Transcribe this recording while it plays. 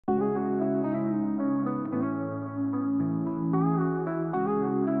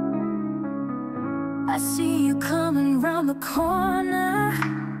see you coming round the corner,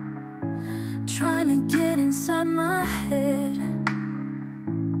 trying to get inside my head.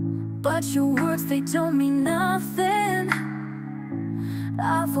 But your words, they don't mean nothing.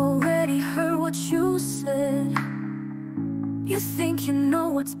 I've already heard what you said. You think you know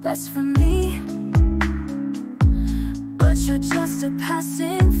what's best for me, but you're just a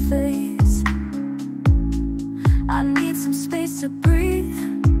passing phase. I need some space to breathe.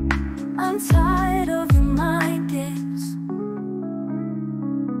 I'm tired of your mind games.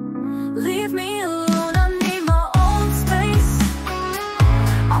 Leave me alone, I need my own space.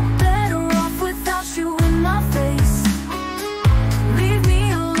 I'm better off without you in my face. Leave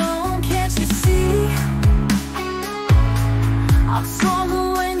me alone, can't you see? I'm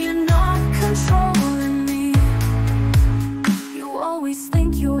stronger when you're not controlling me. You always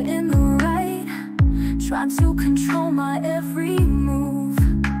think you're in the right, trying to control my every move.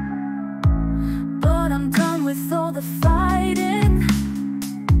 But I'm done with all the fighting.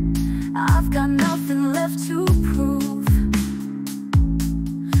 I've got nothing left to prove.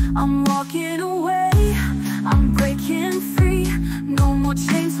 I'm walking away, I'm breaking free. No more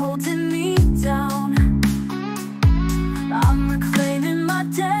chains holding me down. I'm reclaiming my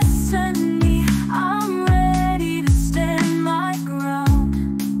destiny. I'm ready to stand my ground.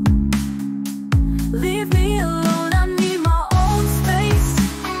 Leave me alone, I need my own space.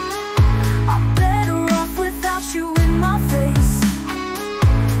 I'm better off without you in my face.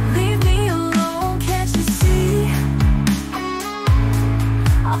 Leave me alone, can't you see?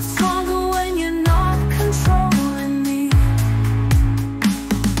 I'm stronger when you're not controlling me.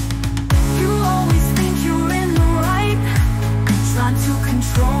 You always think you're in the right, trying to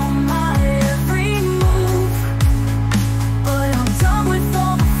control my every move. But I'm done with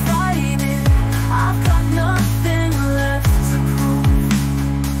all the fighting. I've got nothing left to prove.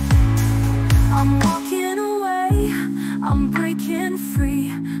 I'm walking away, I'm breaking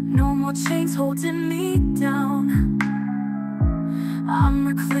free. No more chains holding me down. I'm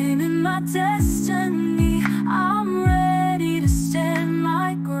reclaiming my destiny. I'm